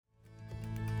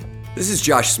This is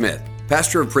Josh Smith,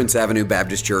 pastor of Prince Avenue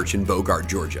Baptist Church in Bogart,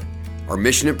 Georgia. Our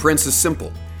mission at Prince is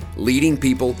simple, leading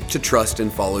people to trust and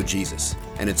follow Jesus.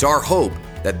 And it's our hope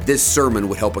that this sermon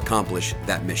would help accomplish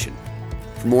that mission.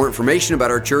 For more information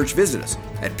about our church, visit us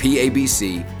at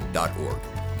pabc.org.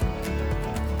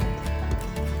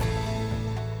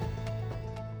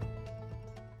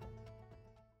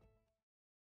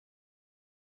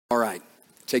 All right,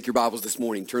 take your Bibles this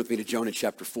morning. Turn with me to Jonah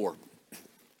chapter 4.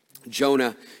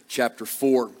 Jonah chapter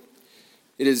 4.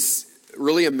 It is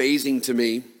really amazing to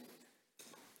me,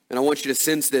 and I want you to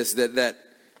sense this, that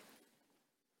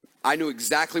I knew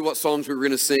exactly what songs we were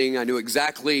going to sing. I knew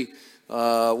exactly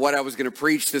what I was going to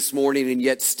preach this morning, and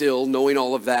yet still, knowing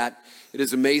all of that, it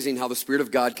is amazing how the Spirit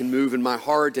of God can move in my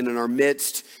heart and in our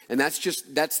midst, and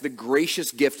that's the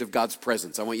gracious gift of God's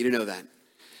presence. I want you to know that.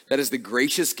 That is the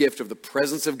gracious gift of the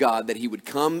presence of God, that he would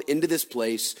come into this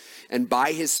place and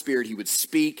by his Spirit he would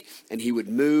speak and he would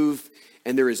move.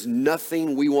 And there is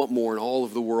nothing we want more in all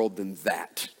of the world than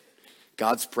that.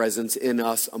 God's presence in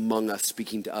us, among us,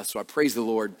 speaking to us. So I praise the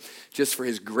Lord just for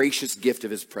his gracious gift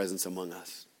of his presence among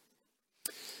us.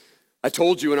 I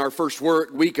told you in our first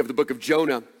week of the book of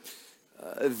Jonah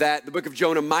that the book of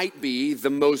Jonah might be the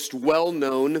most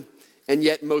well-known and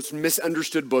yet most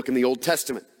misunderstood book in the Old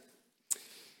Testament.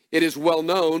 It is well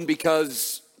known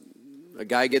because a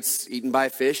guy gets eaten by a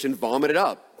fish and vomited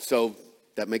up. So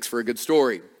that makes for a good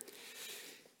story.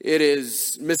 It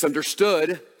is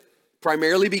misunderstood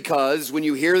primarily because when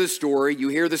you hear the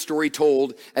story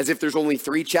told as if there's only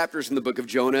 3 chapters in the book of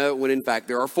Jonah, when in fact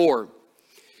there are 4.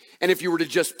 And if you were to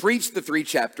just preach the 3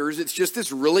 chapters, it's just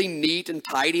this really neat and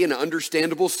tidy and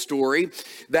understandable story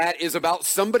that is about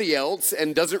somebody else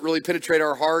and doesn't really penetrate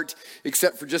our heart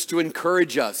except for just to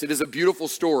encourage us. It is a beautiful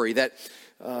story that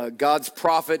God's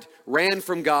prophet ran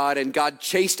from God and God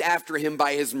chased after him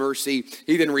by his mercy.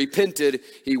 He then repented.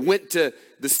 He went to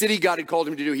the city God had called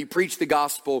him to do. He preached the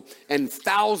gospel, and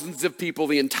thousands of people,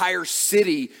 the entire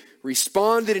city,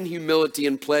 responded in humility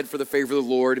and pled for the favor of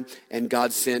the Lord, and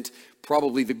God sent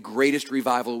probably the greatest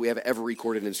revival we have ever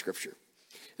recorded in Scripture.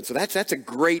 And so that's a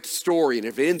great story, and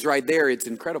if it ends right there, it's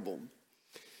incredible.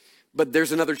 But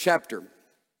there's another chapter,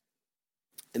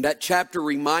 and that chapter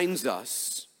reminds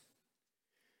us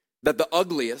that the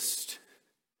ugliest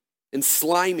and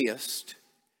slimiest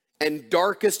and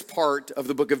darkest part of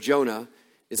the book of Jonah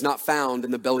is not found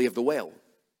in the belly of the whale.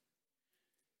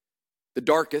 The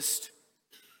darkest,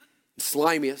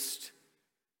 slimiest,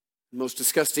 most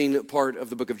disgusting part of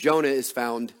the book of Jonah is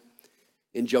found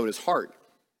in Jonah's heart.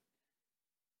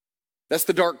 That's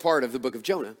the dark part of the book of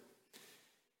Jonah.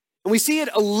 And we see it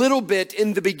a little bit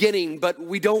in the beginning, but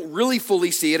we don't really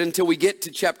fully see it until we get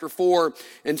to chapter 4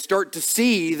 and start to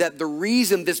see that the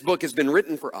reason this book has been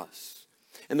written for us,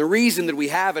 and the reason that we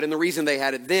have it and the reason they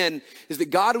had it then, is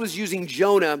that God was using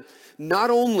Jonah not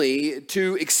only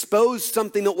to expose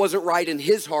something that wasn't right in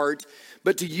his heart,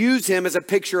 but to use him as a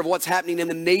picture of what's happening in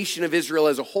the nation of Israel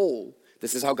as a whole.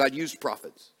 This is how God used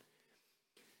prophets.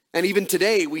 And even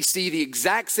today, we see the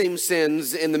exact same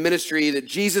sins in the ministry that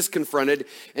Jesus confronted.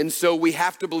 And so we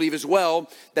have to believe as well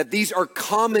that these are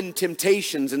common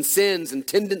temptations and sins and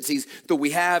tendencies that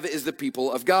we have as the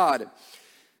people of God.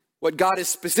 What God is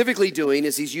specifically doing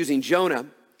is he's using Jonah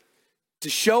to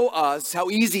show us how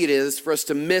easy it is for us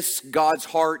to miss God's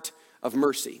heart of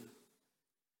mercy.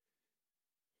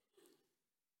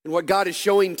 And what God is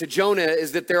showing to Jonah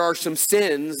is that there are some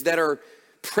sins that are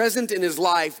present in his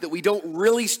life that we don't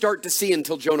really start to see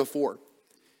until Jonah 4.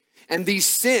 And these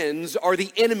sins are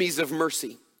the enemies of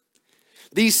mercy.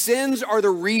 These sins are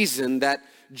the reason that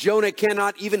Jonah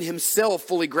cannot even himself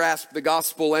fully grasp the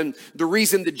gospel, and the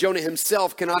reason that Jonah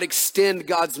himself cannot extend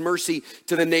God's mercy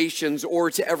to the nations or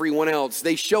to everyone else.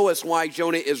 They show us why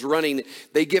Jonah is running.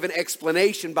 They give an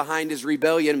explanation behind his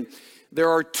rebellion. There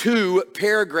are 2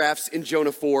 paragraphs in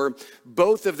Jonah 4,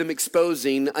 both of them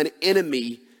exposing an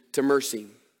enemy to mercy.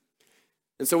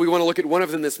 And so we want to look at one of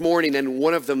them this morning and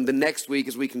one of them the next week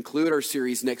as we conclude our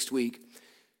series next week.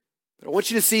 But I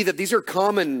want you to see that these are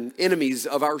common enemies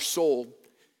of our soul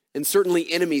and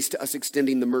certainly enemies to us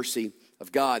extending the mercy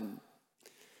of God.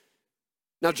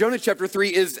 Now, Jonah chapter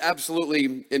 3 is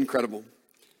absolutely incredible.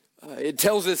 It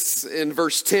tells us in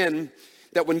verse 10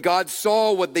 that when God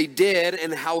saw what they did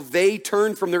and how they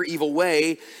turned from their evil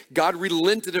way, God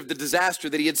relented of the disaster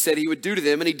that he had said he would do to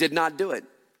them, and he did not do it.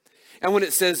 And when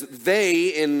it says they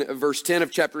in verse 10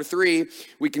 of chapter 3,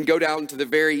 we can go down to the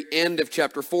very end of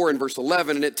chapter 4 in verse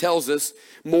 11, and it tells us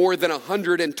more than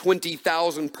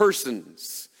 120,000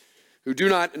 persons who do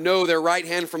not know their right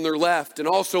hand from their left, and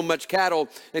also much cattle.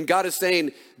 And God is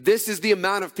saying, this is the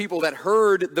amount of people that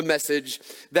heard the message,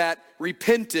 that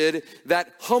repented,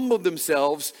 that humbled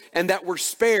themselves, and that were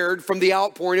spared from the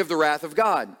outpouring of the wrath of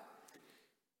God.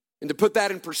 And to put that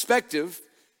in perspective,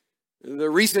 the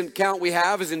recent count we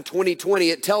have is in 2020.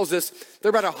 It tells us there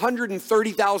are about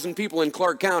 130,000 people in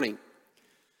Clark County.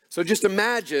 So just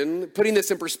imagine, putting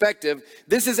this in perspective,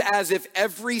 this is as if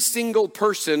every single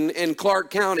person in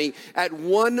Clark County at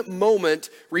one moment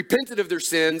repented of their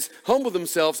sins, humbled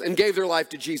themselves, and gave their life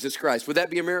to Jesus Christ. Would that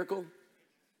be a miracle?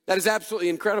 That is absolutely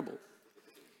incredible.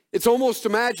 It's almost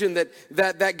imagine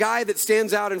that guy that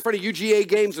stands out in front of UGA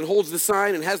games and holds the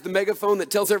sign and has the megaphone that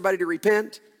tells everybody to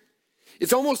repent.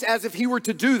 It's almost as if he were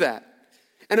to do that.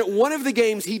 And at one of the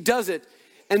games, he does it,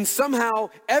 and somehow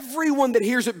everyone that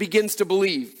hears it begins to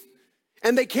believe.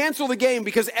 And they cancel the game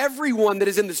because everyone that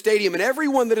is in the stadium and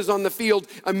everyone that is on the field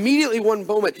immediately one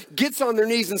moment gets on their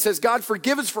knees and says, God,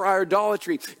 forgive us for our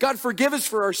idolatry. God, forgive us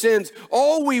for our sins.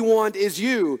 All we want is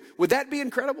you. Would that be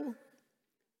incredible?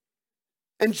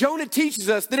 And Jonah teaches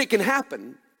us that it can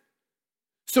happen.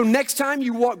 So next time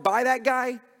you walk by that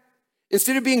guy,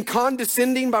 instead of being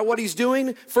condescending by what he's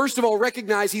doing, first of all,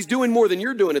 recognize he's doing more than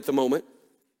you're doing at the moment.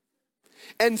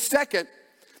 And second,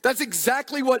 that's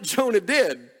exactly what Jonah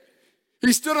did.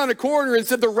 He stood on a corner and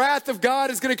said, the wrath of God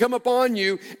is going to come upon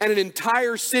you, and an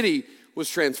entire city was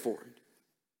transformed.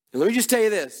 And let me just tell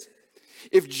you this.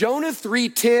 If Jonah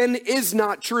 3:10 is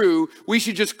not true, we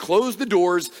should just close the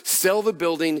doors, sell the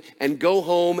building, and go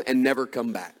home and never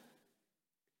come back.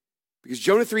 Because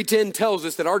Jonah 3:10 tells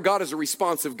us that our God is a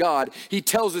responsive God. He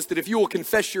tells us that if you will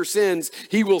confess your sins,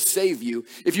 he will save you.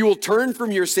 If you will turn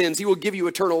from your sins, he will give you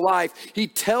eternal life. He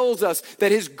tells us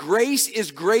that his grace is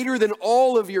greater than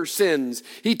all of your sins.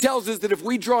 He tells us that if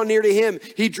we draw near to him,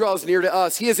 he draws near to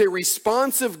us. He is a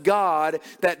responsive God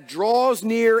that draws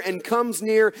near and comes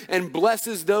near and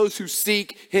blesses those who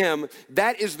seek him.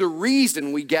 That is the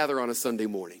reason we gather on a Sunday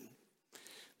morning.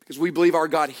 Because we believe our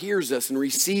God hears us and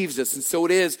receives us. And so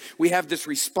it is, we have this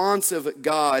responsive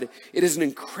God. It is an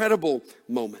incredible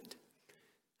moment.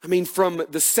 I mean, from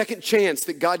the second chance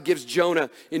that God gives Jonah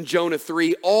in Jonah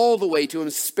 3, all the way to him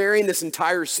sparing this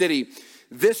entire city,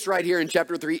 this right here in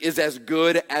chapter 3 is as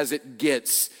good as it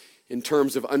gets in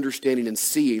terms of understanding and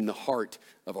seeing the heart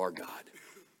of our God.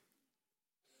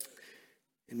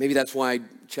 And maybe that's why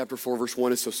chapter 4, verse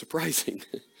 1 is so surprising.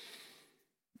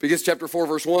 Because chapter 4,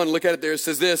 verse 1, look at it there, it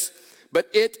says this, but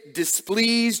it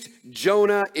displeased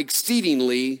Jonah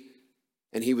exceedingly,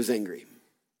 and he was angry.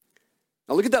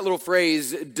 Now look at that little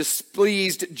phrase,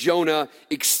 displeased Jonah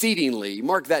exceedingly.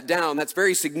 Mark that down. That's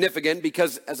very significant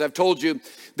because, as I've told you,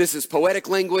 this is poetic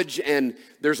language, and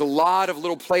there's a lot of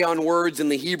little play on words in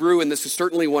the Hebrew, and this is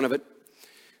certainly one of it.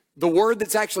 The word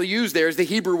that's actually used there is the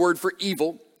Hebrew word for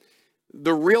evil.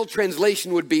 The real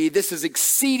translation would be, this is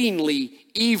exceedingly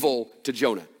evil to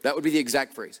Jonah. That would be the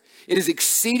exact phrase. It is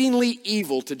exceedingly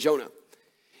evil to Jonah.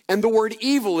 And the word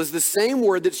evil is the same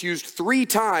word that's used 3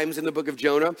 times in the book of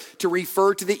Jonah to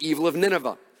refer to the evil of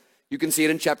Nineveh. You can see it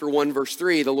in chapter 1, verse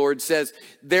 3. The Lord says,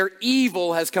 their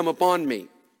evil has come upon me.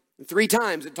 And 3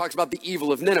 times it talks about the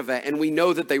evil of Nineveh, and we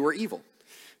know that they were evil.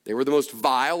 They were the most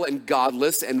vile and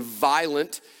godless and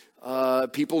violent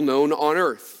people known on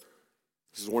earth.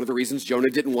 This is one of the reasons Jonah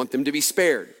didn't want them to be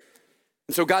spared.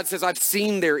 And so God says, I've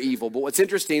seen their evil. But what's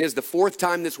interesting is the 4th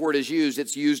time this word is used,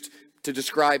 it's used to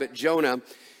describe it, Jonah.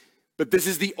 But this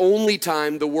is the only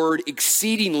time the word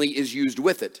exceedingly is used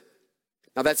with it.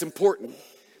 Now that's important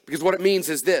because what it means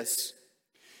is this.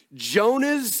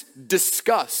 Jonah's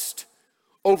disgust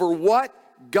over what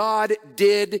God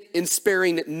did in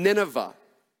sparing Nineveh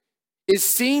is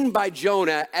seen by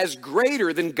Jonah as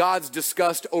greater than God's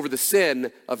disgust over the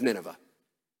sin of Nineveh.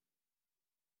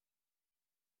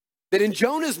 That in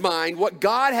Jonah's mind, what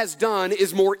God has done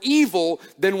is more evil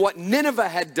than what Nineveh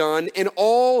had done in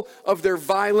all of their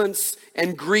violence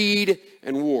and greed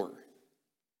and war.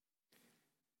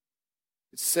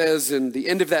 It says in the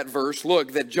end of that verse,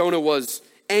 look, that Jonah was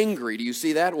angry. Do you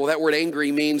see that? Well, that word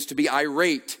angry means to be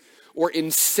irate or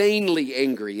insanely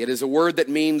angry. It is a word that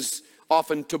means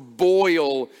often to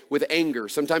boil with anger.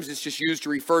 Sometimes it's just used to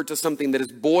refer to something that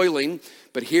is boiling,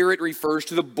 but here it refers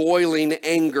to the boiling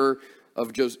anger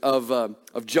of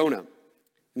Jonah.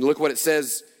 And look what it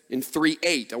says in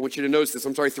 3:8. I want you to notice this.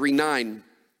 3:9. In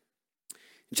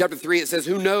chapter 3, it says,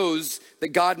 who knows that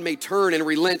God may turn and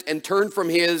relent and turn from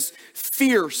his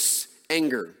fierce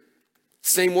anger.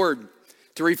 Same word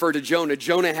to refer to Jonah.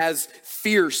 Jonah has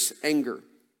fierce anger.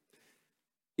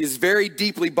 He is very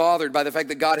deeply bothered by the fact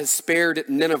that God has spared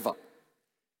Nineveh.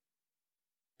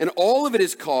 And all of it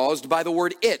is caused by the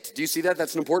word it. Do you see that?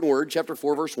 That's an important word. Chapter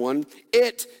 4, verse 1.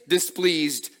 It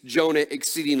displeased Jonah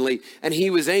exceedingly, and he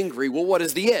was angry. Well, what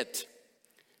is the it?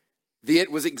 The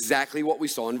it was exactly what we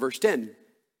saw in verse 10.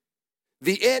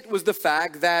 The it was the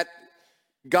fact that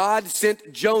God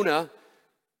sent Jonah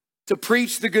to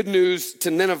preach the good news to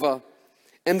Nineveh,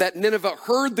 and that Nineveh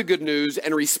heard the good news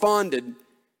and responded,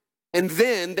 and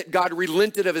then that God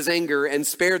relented of his anger and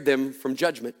spared them from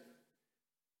judgment.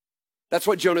 That's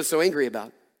what Jonah's so angry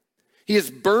about. He is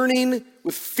burning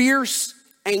with fierce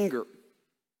anger.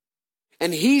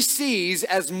 And he sees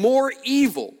as more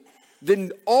evil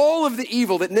than all of the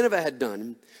evil that Nineveh had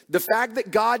done, the fact that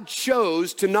God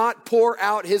chose to not pour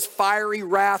out his fiery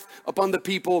wrath upon the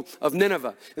people of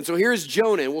Nineveh. And so here's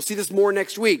Jonah, and we'll see this more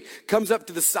next week, comes up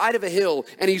to the side of a hill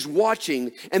and he's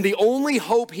watching, and the only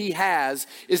hope he has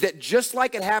is that just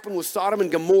like it happened with Sodom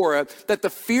and Gomorrah, that the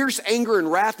fierce anger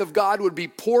and wrath of God would be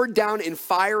poured down in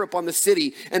fire upon the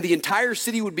city and the entire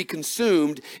city would be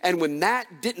consumed. And when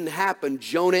that didn't happen,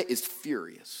 Jonah is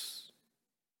furious.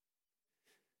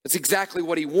 That's exactly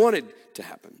what he wanted to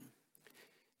happen.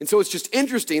 And so it's just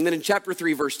interesting that in chapter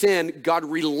 3, verse 10, God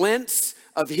relents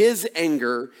of his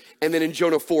anger. And then in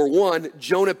Jonah 4:1,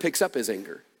 Jonah picks up his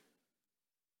anger.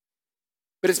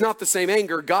 But it's not the same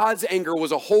anger. God's anger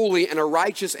was a holy and a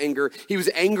righteous anger. He was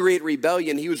angry at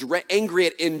rebellion. He was angry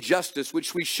at injustice,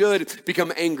 which we should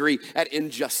become angry at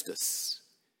injustice.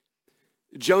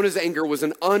 Jonah's anger was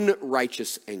an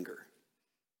unrighteous anger.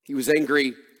 He was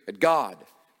angry at God.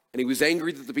 And he was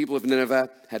angry that the people of Nineveh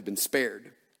had been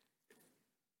spared.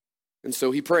 And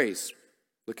so he prays.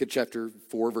 Look at chapter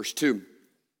 4, verse 2.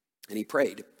 And he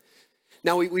prayed.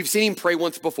 Now, we've seen him pray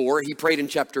once before. He prayed in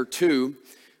chapter 2.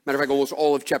 Matter of fact, almost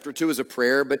all of chapter 2 is a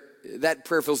prayer, but that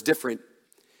prayer feels different.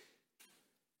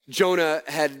 Jonah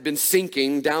had been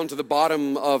sinking down to the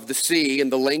bottom of the sea,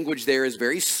 and the language there is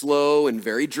very slow and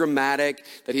very dramatic,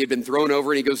 that he had been thrown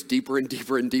over, and he goes deeper and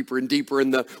deeper and deeper and deeper,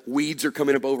 and the weeds are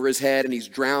coming up over his head, and he's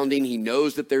drowning. He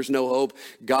knows that there's no hope.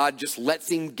 God just lets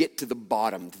him get to the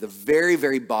bottom, to the very,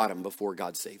 very bottom, before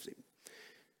God saves him.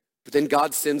 But then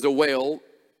God sends a whale,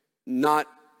 not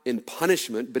in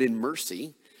punishment, but in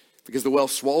mercy, because the whale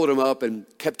swallowed him up and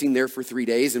kept him there for 3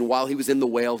 days. And while he was in the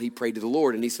whale, he prayed to the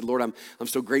Lord. And he said, Lord, I'm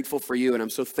so grateful for you, and I'm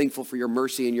so thankful for your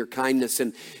mercy and your kindness.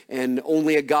 And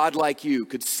only a God like you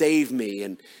could save me.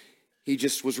 And he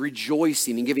just was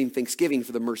rejoicing and giving thanksgiving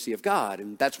for the mercy of God.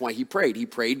 And that's why he prayed. He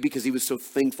prayed because he was so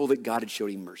thankful that God had showed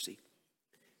him mercy.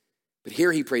 But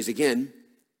here he prays again.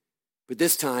 But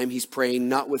this time he's praying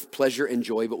not with pleasure and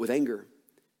joy, but with anger.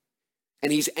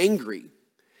 And he's angry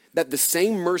that the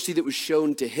same mercy that was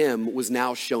shown to him was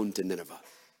now shown to Nineveh.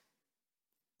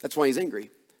 That's why he's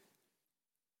angry.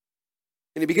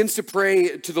 And he begins to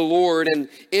pray to the Lord, and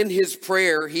in his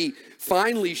prayer, he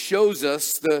finally shows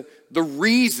us the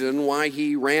reason why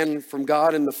he ran from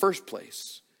God in the first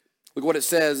place. Look what it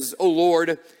says. "O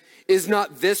Lord, is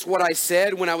not this what I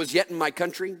said when I was yet in my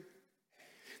country?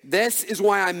 This is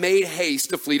why I made haste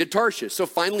to flee to Tarshish." So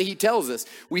finally he tells us.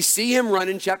 We see him run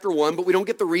in chapter 1, but we don't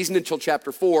get the reason until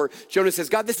chapter 4. Jonah says,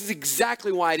 God, this is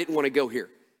exactly why I didn't want to go here.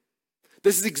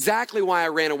 This is exactly why I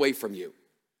ran away from you.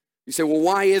 You say, well,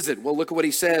 why is it? Well, look at what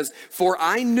he says. "For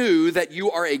I knew that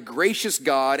you are a gracious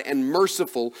God and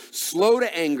merciful, slow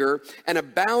to anger, and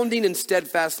abounding in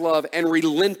steadfast love, and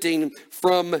relenting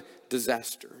from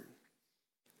disaster."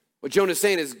 What Jonah's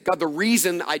saying is, God, the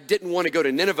reason I didn't want to go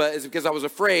to Nineveh is because I was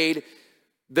afraid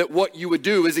that what you would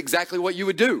do is exactly what you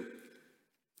would do.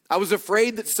 I was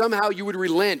afraid that somehow you would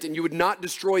relent and you would not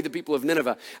destroy the people of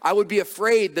Nineveh. I would be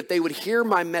afraid that they would hear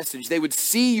my message. They would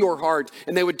see your heart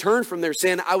and they would turn from their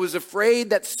sin. I was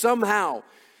afraid that somehow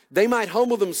they might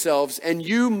humble themselves and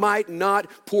you might not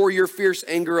pour your fierce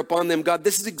anger upon them. God,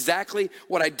 this is exactly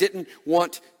what I didn't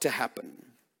want to happen.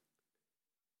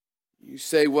 You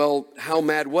say, well, how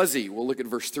mad was he? Well, look at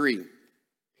verse 3.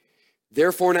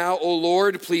 "Therefore now, O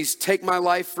Lord, please take my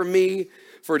life from me,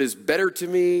 for it is better to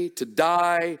me to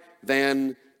die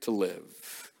than to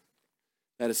live."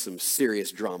 That is some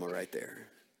serious drama right there.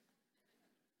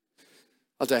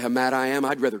 I'll tell you how mad I am.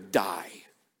 I'd rather die.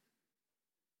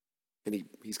 And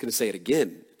he's going to say it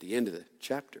again at the end of the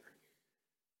chapter.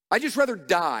 I'd just rather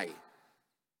die.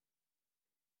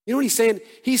 You know what he's saying?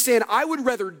 He's saying, I would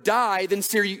rather die than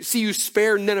see you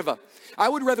spare Nineveh. I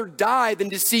would rather die than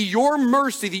to see your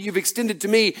mercy that you've extended to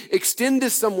me extend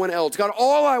to someone else. God,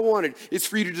 all I wanted is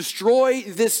for you to destroy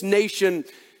this nation,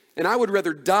 and I would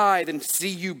rather die than see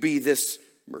you be this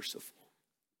merciful.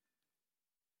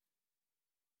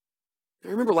 I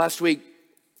remember last week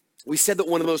We said that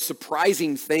one of the most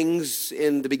surprising things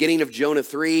in the beginning of Jonah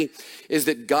 3 is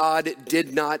that God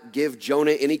did not give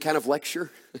Jonah any kind of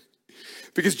lecture.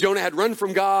 Because Jonah had run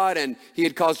from God and he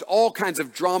had caused all kinds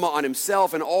of drama on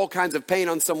himself and all kinds of pain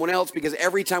on someone else, because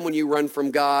every time when you run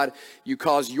from God, you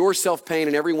cause yourself pain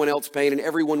and everyone else pain, and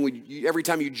every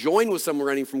time you join with someone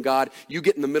running from God, you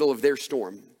get in the middle of their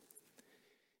storm.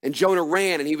 And Jonah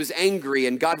ran and he was angry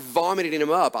and God vomited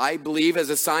him up, I believe, as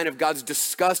a sign of God's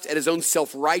disgust at his own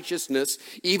self-righteousness,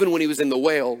 even when he was in the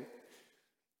whale.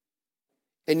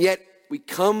 And yet we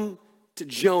come to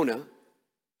Jonah,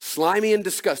 slimy and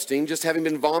disgusting, just having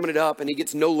been vomited up, and he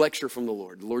gets no lecture from the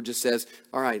Lord. The Lord just says,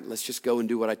 all right, let's just go and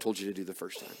do what I told you to do the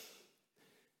first time.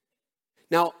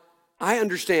 Now, I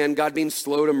understand God being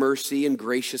slow to mercy and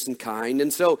gracious and kind,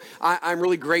 and so I'm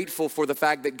really grateful for the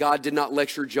fact that God did not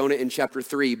lecture Jonah in chapter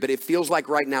 3, but it feels like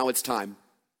right now it's time.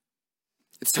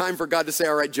 It's time for God to say,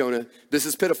 all right, Jonah, this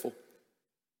is pitiful.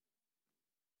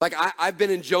 Like I've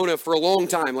been in Jonah for a long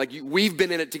time. Like we've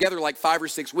been in it together like 5 or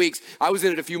 6 weeks. I was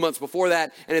in it a few months before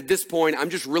that. And at this point,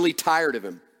 I'm just really tired of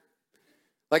him.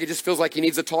 Like it just feels like he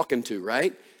needs a talking to,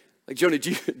 right? Like Jonah, do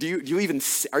you even,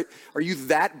 are you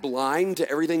that blind to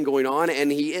everything going on?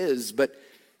 And he is, but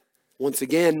once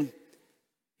again,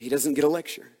 he doesn't get a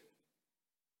lecture.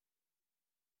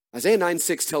 Isaiah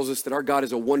 9:6 tells us that our God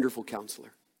is a wonderful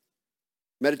counselor.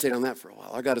 Meditate on that for a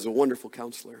while. Our God is a wonderful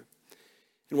counselor.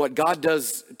 And what God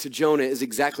does to Jonah is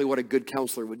exactly what a good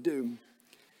counselor would do.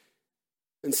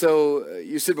 And so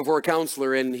you sit before a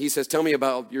counselor and he says, tell me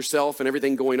about yourself and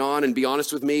everything going on and be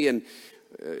honest with me. And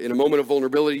in a moment of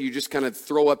vulnerability, you just kind of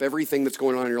throw up everything that's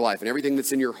going on in your life and everything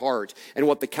that's in your heart. And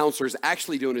what the counselor is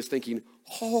actually doing is thinking,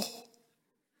 oh,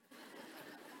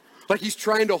 like he's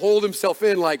trying to hold himself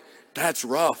in like, that's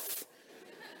rough.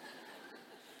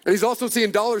 And he's also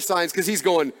seeing dollar signs because he's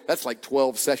going, that's like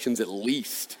 12 sessions at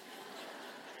least.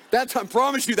 I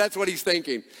promise you that's what he's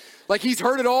thinking. Like he's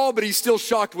heard it all, but he's still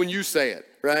shocked when you say it,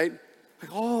 right?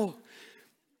 Like, oh.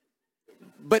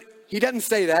 But he doesn't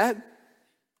say that.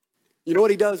 You know what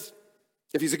he does?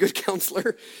 If he's a good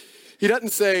counselor, he doesn't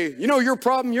say, you know, your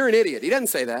problem, you're an idiot. He doesn't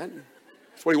say that.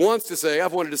 That's what he wants to say.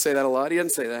 I've wanted to say that a lot. He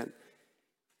doesn't say that.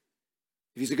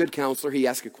 If he's a good counselor, he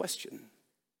asks a question.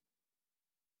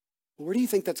 Well, where do you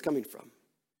think that's coming from?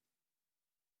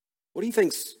 What do you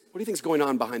think's going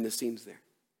on behind the scenes there?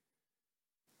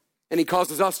 And he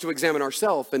causes us to examine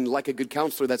ourselves, and like a good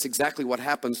counselor, that's exactly what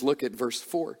happens. Look at verse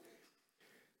 4.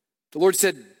 The Lord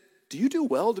said, do you do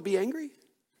well to be angry?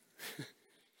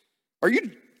 Are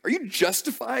you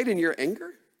justified in your anger?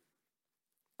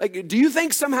 Like, do you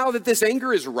think somehow that this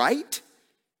anger is right?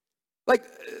 Like,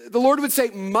 the Lord would say,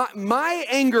 my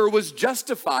anger was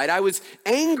justified. I was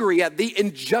angry at the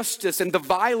injustice and the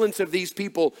violence of these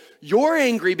people. You're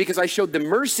angry because I showed them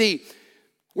mercy.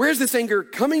 Where's this anger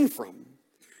coming from?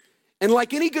 And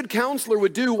like any good counselor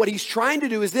would do, what he's trying to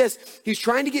do is this. He's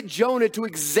trying to get Jonah to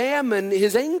examine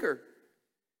his anger.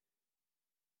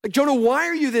 Like, Jonah, why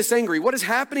are you this angry? What is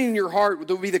happening in your heart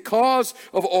that would be the cause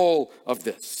of all of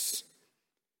this?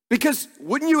 Because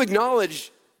wouldn't you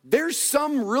acknowledge there's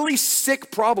some really sick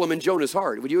problem in Jonah's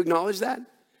heart? Would you acknowledge that?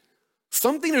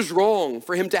 Something is wrong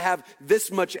for him to have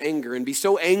this much anger and be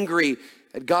so angry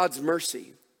at God's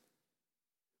mercy.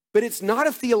 But it's not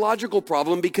a theological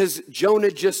problem because Jonah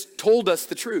just told us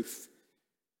the truth.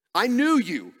 I knew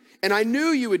you, and I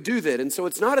knew you would do that. And so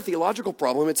it's not a theological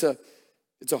problem, it's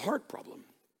a heart problem.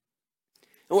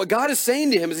 And what God is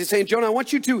saying to him is he's saying, Jonah, I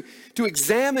want you to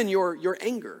examine your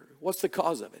anger. What's the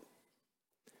cause of it?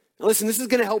 Now listen, this is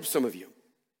going to help some of you.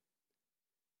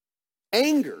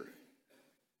 Anger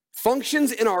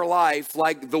functions in our life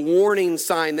like the warning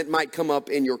sign that might come up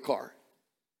in your car.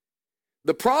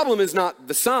 The problem is not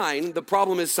the sign, the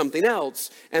problem is something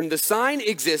else. And the sign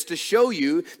exists to show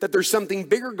you that there's something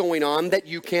bigger going on that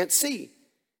you can't see.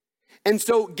 And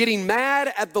so getting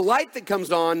mad at the light that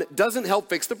comes on doesn't help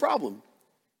fix the problem.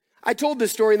 I told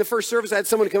this story in the first service. I had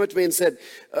someone come up to me and said,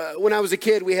 when I was a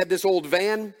kid, we had this old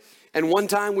van. And one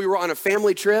time we were on a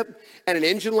family trip and an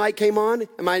engine light came on.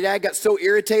 And my dad got so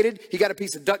irritated, he got a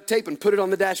piece of duct tape and put it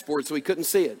on the dashboard so he couldn't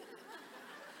see it.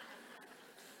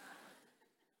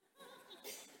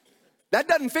 That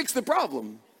doesn't fix the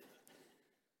problem.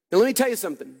 Now let me tell you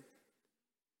something.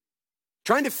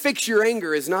 Trying to fix your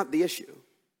anger is not the issue.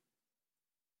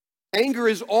 Anger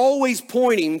is always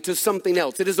pointing to something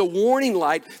else. It is a warning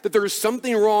light that there is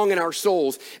something wrong in our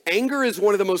souls. Anger is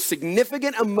one of the most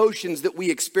significant emotions that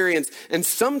we experience. And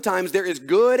sometimes there is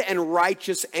good and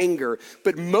righteous anger.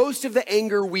 But most of the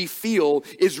anger we feel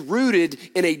is rooted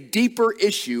in a deeper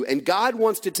issue. And God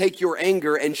wants to take your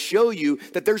anger and show you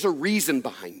that there's a reason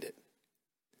behind it.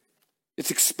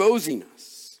 It's exposing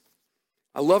us.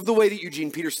 I love the way that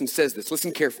Eugene Peterson says this.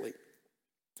 Listen carefully.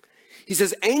 He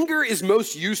says, anger is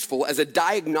most useful as a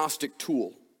diagnostic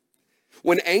tool.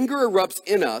 When anger erupts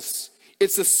in us,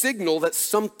 it's a signal that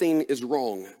something is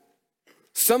wrong.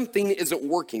 Something isn't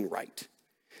working right.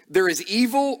 There is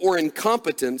evil or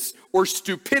incompetence or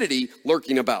stupidity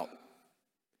lurking about.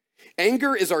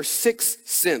 Anger is our sixth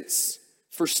sense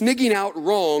for snigging out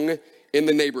wrong in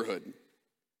the neighborhood.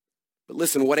 But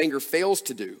listen, what anger fails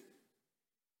to do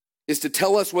is to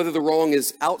tell us whether the wrong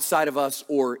is outside of us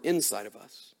or inside of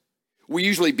us. We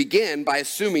usually begin by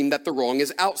assuming that the wrong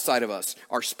is outside of us.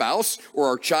 Our spouse or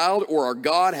our child or our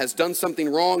God has done something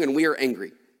wrong and we are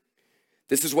angry.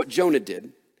 This is what Jonah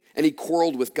did, and he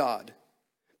quarreled with God.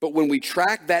 But when we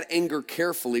track that anger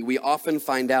carefully, we often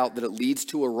find out that it leads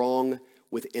to a wrong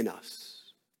within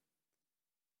us.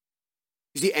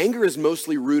 You see, anger is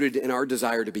mostly rooted in our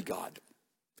desire to be God,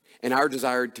 and our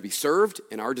desire to be served,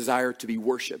 and our desire to be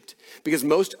worshiped. Because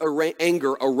most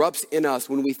anger erupts in us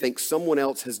when we think someone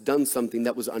else has done something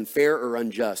that was unfair or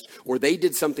unjust, or they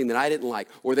did something that I didn't like,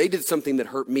 or they did something that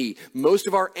hurt me. Most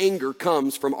of our anger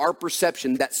comes from our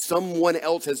perception that someone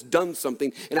else has done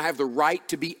something, and I have the right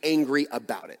to be angry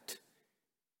about it.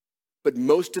 But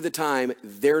most of the time,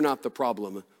 they're not the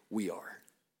problem, we are.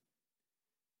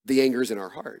 The anger is in our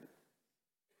heart.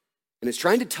 And it's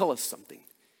trying to tell us something.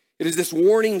 It is this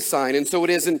warning sign, and so it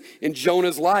is in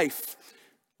Jonah's life.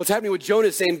 What's happening with Jonah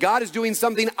is saying, God is doing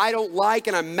something I don't like,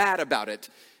 and I'm mad about it.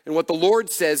 And what the Lord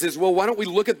says is, well, why don't we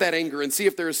look at that anger and see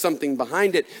if there is something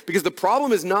behind it? Because the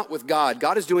problem is not with God.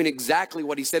 God is doing exactly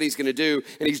what he said he's going to do,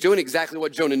 and he's doing exactly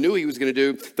what Jonah knew he was going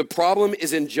to do. The problem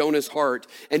is in Jonah's heart.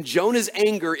 And Jonah's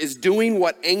anger is doing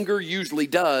what anger usually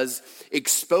does,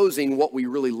 exposing what we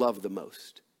really love the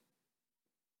most.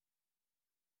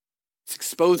 It's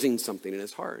exposing something in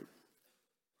his heart.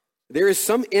 There is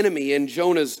some enemy in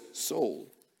Jonah's soul,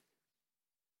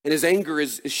 and his anger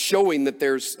is showing that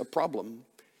there's a problem.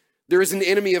 There is an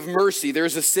enemy of mercy. There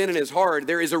is a sin in his heart.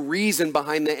 There is a reason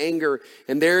behind the anger,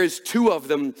 and there is two of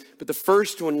them. But the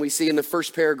first one we see in the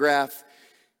first paragraph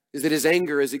is that his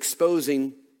anger is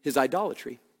exposing his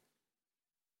idolatry.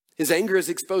 His anger is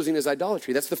exposing his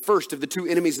idolatry. That's the first of the two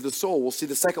enemies of the soul. We'll see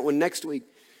the second one next week.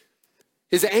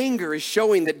 His anger is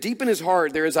showing that deep in his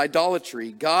heart there is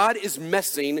idolatry. God is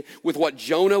messing with what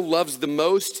Jonah loves the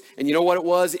most. And you know what it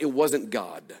was? It wasn't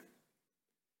God.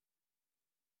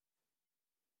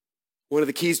 One of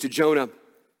the keys to Jonah,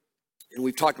 and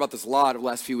we've talked about this a lot over the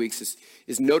last few weeks,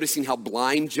 is noticing how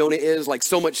blind Jonah is. Like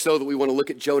so much so that we want to look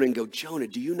at Jonah and go, Jonah,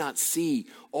 do you not see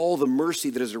all the mercy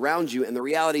that is around you? And the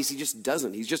reality is he just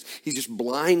doesn't. He's just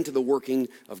blind to the working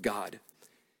of God.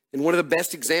 And one of the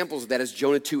best examples of that is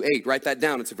Jonah 2:8. Write that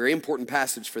down. It's a very important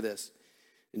passage for this.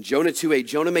 In Jonah 2:8,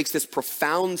 Jonah makes this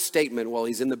profound statement while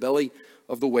he's in the belly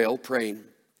of the whale praying.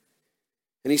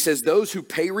 And he says, those who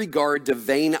pay regard to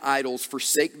vain idols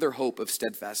forsake their hope of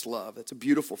steadfast love. That's a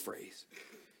beautiful phrase.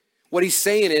 What he's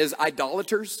saying is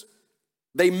idolaters,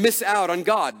 they miss out on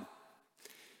God.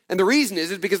 And the reason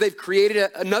is because they've created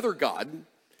another God.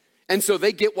 And so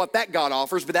they get what that God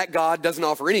offers, but that God doesn't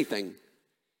offer anything.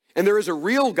 And there is a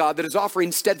real God that is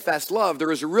offering steadfast love.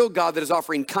 There is a real God that is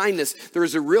offering kindness. There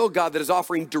is a real God that is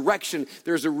offering direction.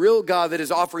 There is a real God that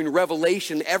is offering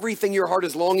revelation. Everything your heart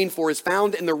is longing for is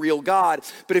found in the real God.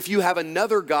 But if you have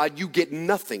another God, you get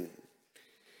nothing.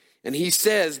 And he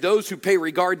says, those who pay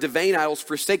regard to vain idols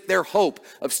forsake their hope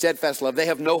of steadfast love. They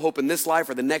have no hope in this life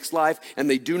or the next life, and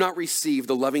they do not receive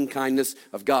the loving kindness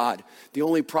of God. The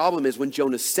only problem is when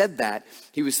Jonah said that,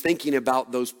 he was thinking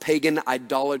about those pagan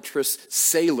idolatrous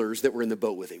sailors that were in the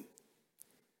boat with him.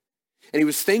 And he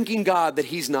was thanking God that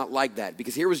he's not like that.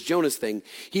 Because here was Jonah's thing.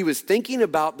 He was thinking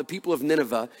about the people of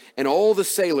Nineveh and all the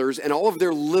sailors and all of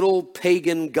their little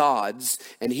pagan gods.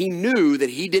 And he knew that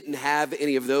he didn't have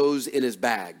any of those in his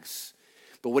bags.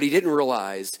 But what he didn't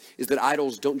realize is that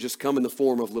idols don't just come in the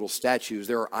form of little statues.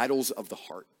 There are idols of the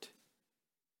heart.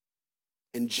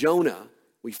 And Jonah,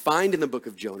 we find in the book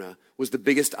of Jonah, was the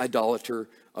biggest idolater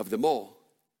of them all.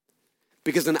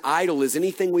 Because an idol is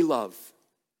anything we love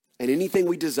and anything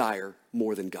we desire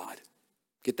more than God.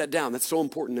 Get that down. That's so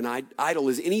important. An idol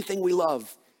is anything we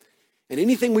love and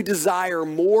anything we desire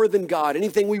more than God,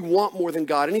 anything we want more than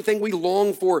God, anything we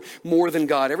long for more than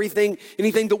God, anything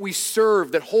that we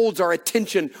serve that holds our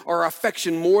attention, our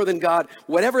affection more than God,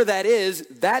 whatever that is,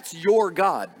 that's your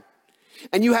God.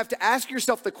 And you have to ask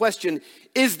yourself the question,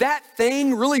 is that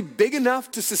thing really big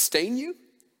enough to sustain you?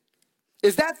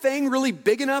 Is that thing really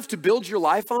big enough to build your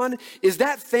life on? Is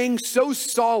that thing so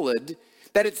solid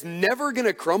that it's never going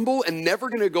to crumble and never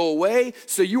going to go away.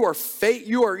 So you are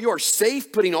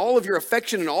safe putting all of your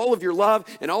affection and all of your love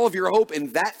and all of your hope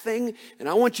in that thing. And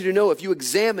I want you to know, if you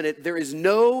examine it, there is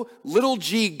no little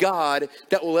g God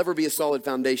that will ever be a solid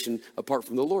foundation apart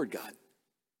from the Lord God.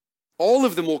 All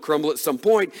of them will crumble at some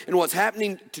point. And what's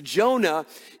happening to Jonah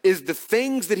is the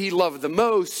things that he loved the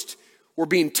most were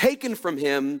being taken from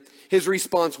him. His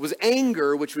response was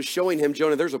anger, which was showing him,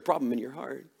 Jonah, there's a problem in your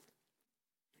heart.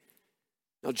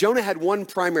 Now, Jonah had one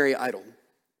primary idol.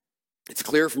 It's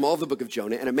clear from all of the book of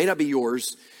Jonah, and it may not be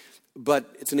yours,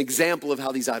 but it's an example of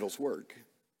how these idols work.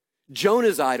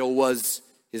 Jonah's idol was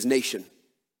his nation,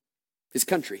 his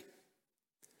country.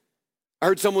 I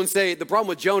heard someone say the problem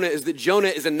with Jonah is that Jonah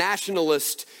is a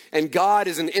nationalist and God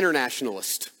is an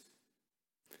internationalist.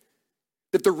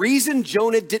 That the reason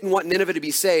Jonah didn't want Nineveh to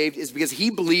be saved is because he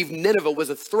believed Nineveh was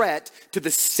a threat to the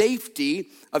safety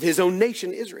of his own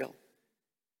nation, Israel.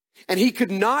 And he could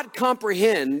not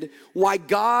comprehend why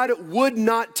God would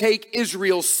not take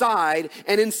Israel's side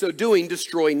and in so doing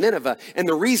destroy Nineveh. And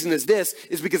the reason is this,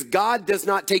 is because God does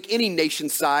not take any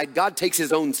nation's side, God takes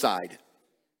his own side.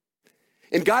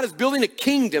 And God is building a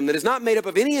kingdom that is not made up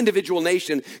of any individual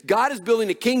nation. God is building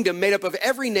a kingdom made up of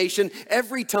every nation,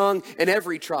 every tongue, and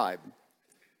every tribe.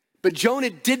 But Jonah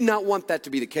did not want that to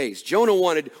be the case. Jonah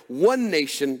wanted one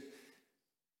nation,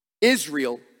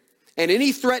 Israel, and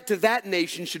any threat to that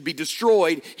nation should be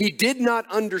destroyed. He did not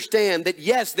understand that,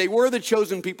 yes, they were the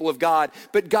chosen people of God,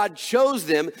 but God chose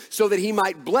them so that he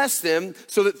might bless them,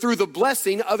 so that through the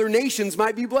blessing, other nations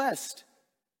might be blessed.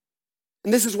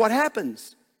 And this is what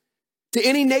happens. To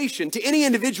any nation, to any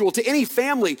individual, to any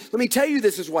family, let me tell you,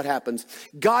 this is what happens.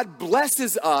 God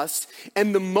blesses us,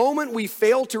 and the moment we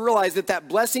fail to realize that that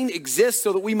blessing exists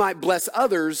so that we might bless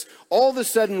others, all of a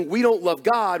sudden we don't love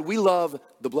God, we love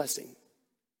the blessing.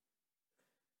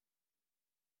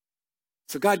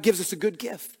 So God gives us a good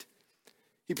gift.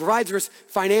 He provides for us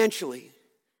financially.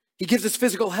 He gives us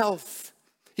physical health.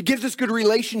 He gives us good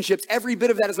relationships. Every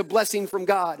bit of that is a blessing from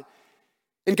God.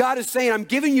 And God is saying, I'm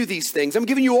giving you these things. I'm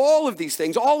giving you all of these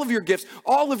things, all of your gifts,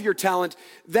 all of your talent,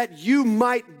 that you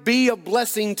might be a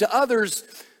blessing to others.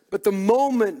 But the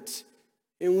moment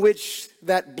in which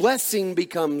that blessing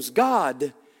becomes God,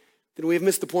 then we have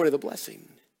missed the point of the blessing.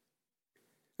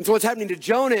 And so what's happening to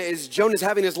Jonah is Jonah's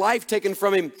having his life taken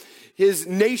from him. His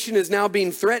nation is now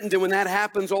being threatened. And when that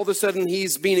happens, all of a sudden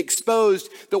he's being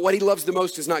exposed that what he loves the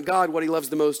most is not God. What he loves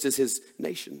the most is his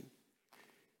nation.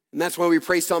 And that's why we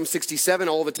pray Psalm 67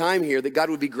 all the time here, that God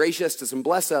would be gracious to us and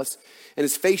bless us and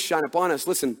his face shine upon us.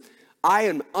 Listen, I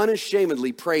am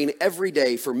unashamedly praying every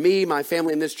day for me, my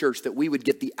family, and this church that we would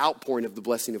get the outpouring of the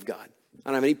blessing of God. I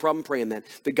don't have any problem praying that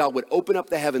God would open up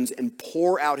the heavens and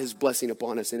pour out his blessing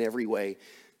upon us in every way,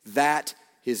 that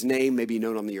his name may be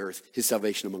known on the earth, his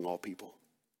salvation among all people.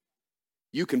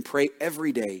 You can pray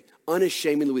every day,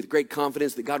 unashamedly, with great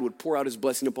confidence, that God would pour out his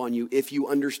blessing upon you if you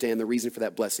understand the reason for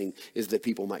that blessing is that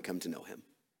people might come to know him.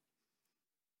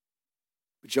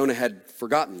 But Jonah had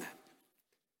forgotten that.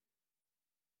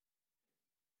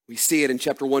 We see it in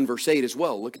chapter 1, verse 8 as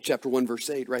well. Look at chapter 1, verse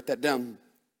 8. Write that down.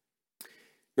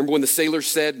 Remember when the sailors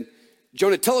said,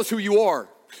 Jonah, tell us who you are.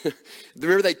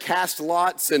 Remember they cast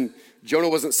lots and Jonah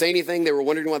wasn't saying anything. They were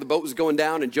wondering why the boat was going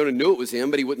down, and Jonah knew it was him,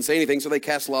 but he wouldn't say anything, so they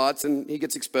cast lots, and he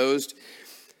gets exposed.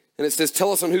 And it says,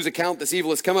 tell us on whose account this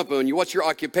evil has come upon you. What's your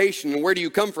occupation, and where do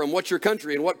you come from? What's your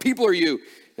country, and what people are you?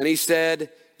 And he said,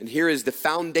 and here is the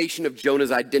foundation of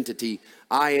Jonah's identity,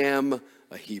 I am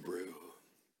a Hebrew.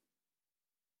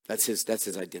 That's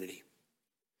his identity.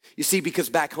 You see, because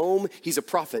back home, he's a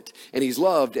prophet, and he's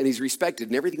loved, and he's respected,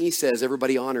 and everything he says,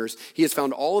 everybody honors. He has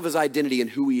found all of his identity in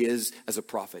who he is as a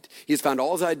prophet. He has found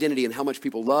all his identity in how much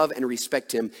people love and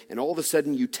respect him, and all of a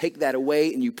sudden, you take that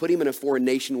away, and you put him in a foreign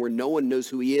nation where no one knows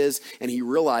who he is, and he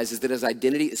realizes that his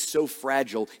identity is so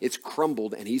fragile, it's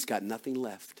crumbled, and he's got nothing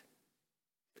left.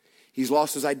 He's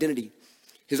lost his identity.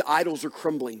 His idols are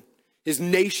crumbling. His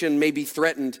nation may be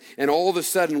threatened, and all of a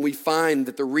sudden we find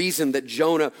that the reason that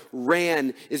Jonah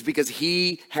ran is because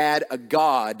he had a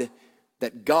God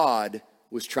that God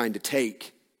was trying to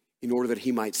take in order that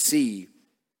he might see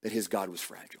that his God was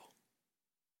fragile.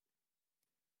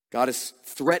 God is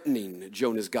threatening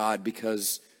Jonah's God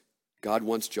because God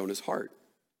wants Jonah's heart.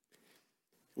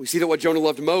 We see that what Jonah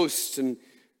loved most, and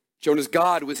Jonah's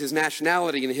God was his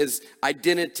nationality and his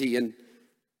identity, and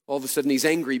all of a sudden he's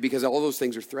angry because all those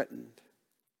things are threatened.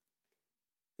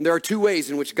 And there are two ways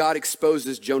in which God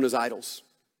exposes Jonah's idols.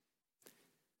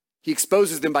 He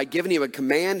exposes them by giving him a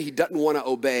command he doesn't want to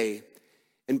obey,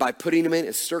 and by putting him in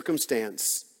a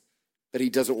circumstance that he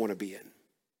doesn't want to be in.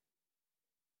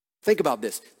 Think about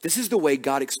this. This is the way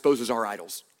God exposes our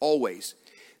idols, always.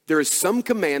 There is some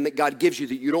command that God gives you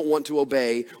that you don't want to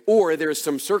obey, or there is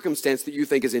some circumstance that you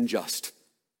think is unjust.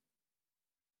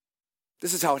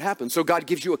 This is how it happens. So God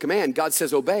gives you a command. God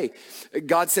says obey.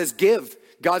 God says give.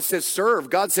 God says serve.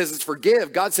 God says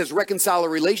forgive. God says reconcile a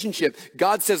relationship.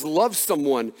 God says love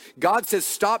someone. God says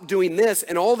stop doing this.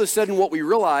 And all of a sudden what we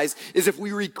realize is if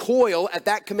we recoil at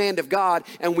that command of God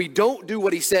and we don't do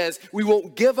what he says, we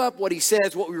won't give up what he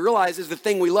says. What we realize is the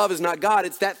thing we love is not God.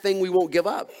 It's that thing we won't give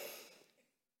up.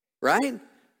 Right?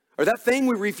 Or that thing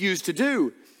we refuse to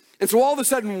do. And so all of a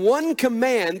sudden, one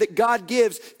command that God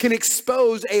gives can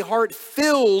expose a heart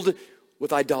filled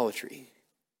with idolatry.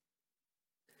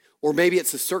 Or maybe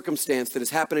it's a circumstance that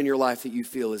has happened in your life that you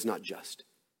feel is not just.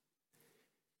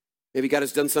 Maybe God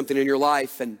has done something in your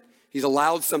life and he's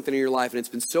allowed something in your life and it's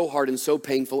been so hard and so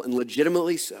painful and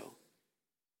legitimately so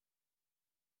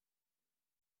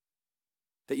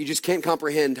that you just can't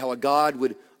comprehend how a God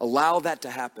would allow that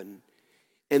to happen.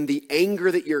 And the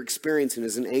anger that you're experiencing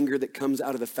is an anger that comes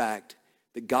out of the fact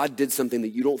that God did something that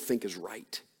you don't think is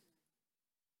right.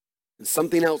 And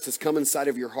something else has come inside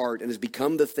of your heart and has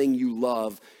become the thing you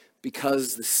love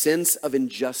because the sense of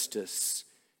injustice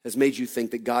has made you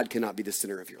think that God cannot be the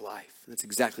center of your life. And that's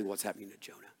exactly what's happening to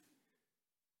Jonah.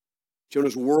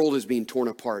 Jonah's world is being torn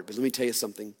apart. But let me tell you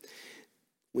something.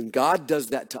 When God does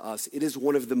that to us, it is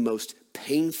one of the most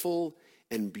painful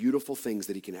and beautiful things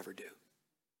that he can ever do.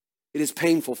 It is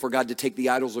painful for God to take the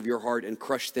idols of your heart and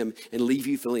crush them and leave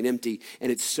you feeling empty.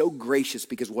 And it's so gracious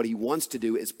because what he wants to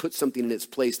do is put something in its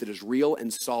place that is real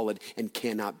and solid and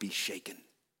cannot be shaken.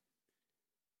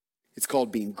 It's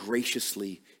called being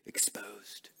graciously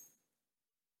exposed.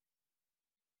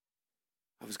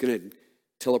 I was going to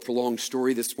tell a prolonged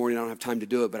story this morning. I don't have time to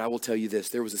do it, but I will tell you this.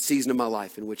 There was a season of my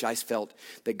life in which I felt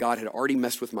that God had already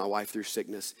messed with my wife through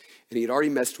sickness, and he had already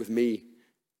messed with me.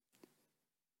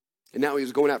 And now he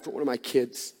was going after one of my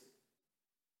kids.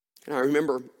 And I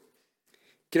remember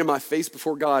getting my face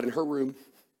before God in her room.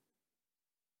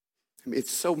 I mean,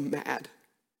 it's so mad.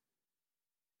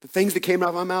 The things that came out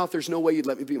of my mouth, there's no way you'd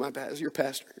let me be your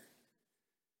pastor.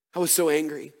 I was so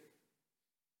angry.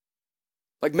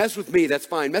 Like, mess with me, that's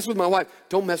fine. Mess with my wife,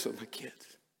 don't mess with my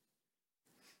kids.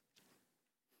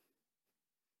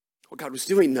 What God was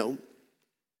doing, though,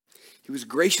 he was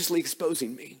graciously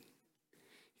exposing me.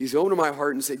 He's going to my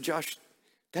heart and said, Josh,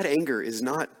 that anger is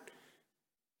not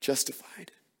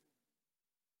justified.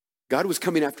 God was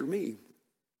coming after me.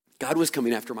 God was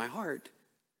coming after my heart.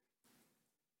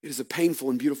 It is a painful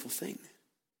and beautiful thing.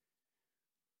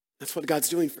 That's what God's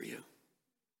doing for you.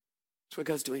 That's what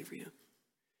God's doing for you.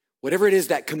 Whatever it is,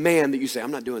 that command that you say,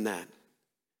 I'm not doing that.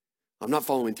 I'm not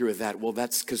following through with that. Well,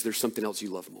 that's because there's something else you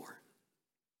love more.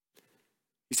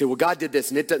 You say, well, God did this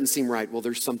and it doesn't seem right. Well,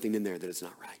 there's something in there that is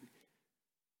not right.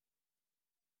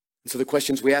 And so the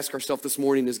questions we ask ourselves this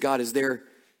morning is, God, is there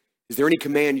any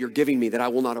command you're giving me that I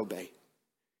will not obey?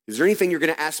 Is there anything you're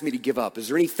going to ask me to give up? Is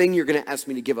there anything you're going to ask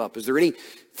me to give up? Is there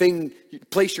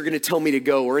place you're going to tell me to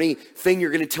go or anything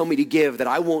you're going to tell me to give that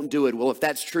I won't do it? Well, if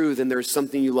that's true, then there's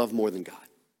something you love more than God.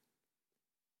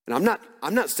 And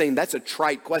I'm not saying that's a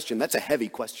trite question. That's a heavy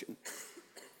question.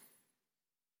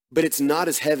 But it's not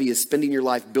as heavy as spending your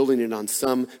life building it on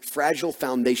some fragile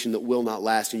foundation that will not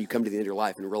last, and you come to the end of your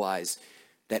life and realize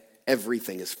that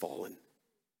everything has fallen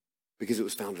because it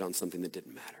was founded on something that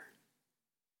didn't matter.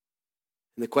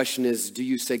 And the question is, do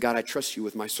you say, God, I trust you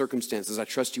with my circumstances. I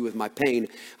trust you with my pain.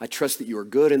 I trust that you are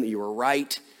good and that you are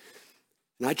right.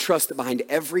 And I trust that behind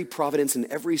every providence and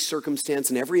every circumstance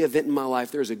and every event in my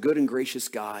life, there is a good and gracious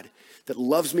God that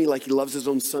loves me like he loves his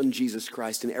own son, Jesus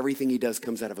Christ, and everything he does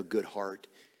comes out of a good heart.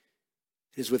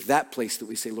 It is with that place that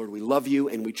we say, Lord, we love you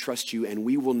and we trust you, and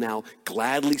we will now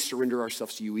gladly surrender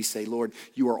ourselves to you. We say, Lord,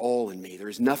 you are all in me. There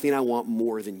is nothing I want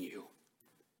more than you.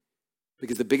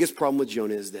 Because the biggest problem with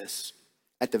Jonah is this.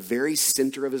 At the very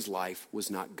center of his life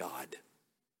was not God.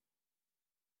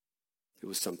 It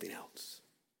was something else.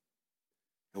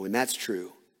 And when that's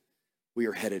true, we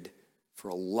are headed for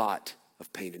a lot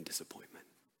of pain and disappointment.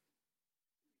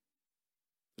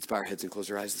 Let's bow our heads and close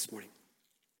our eyes this morning.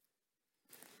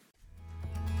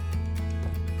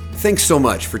 Thanks so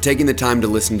much for taking the time to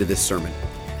listen to this sermon.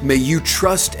 May you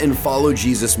trust and follow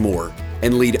Jesus more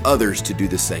and lead others to do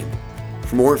the same.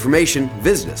 For more information,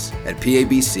 visit us at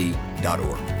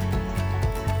pabc.org.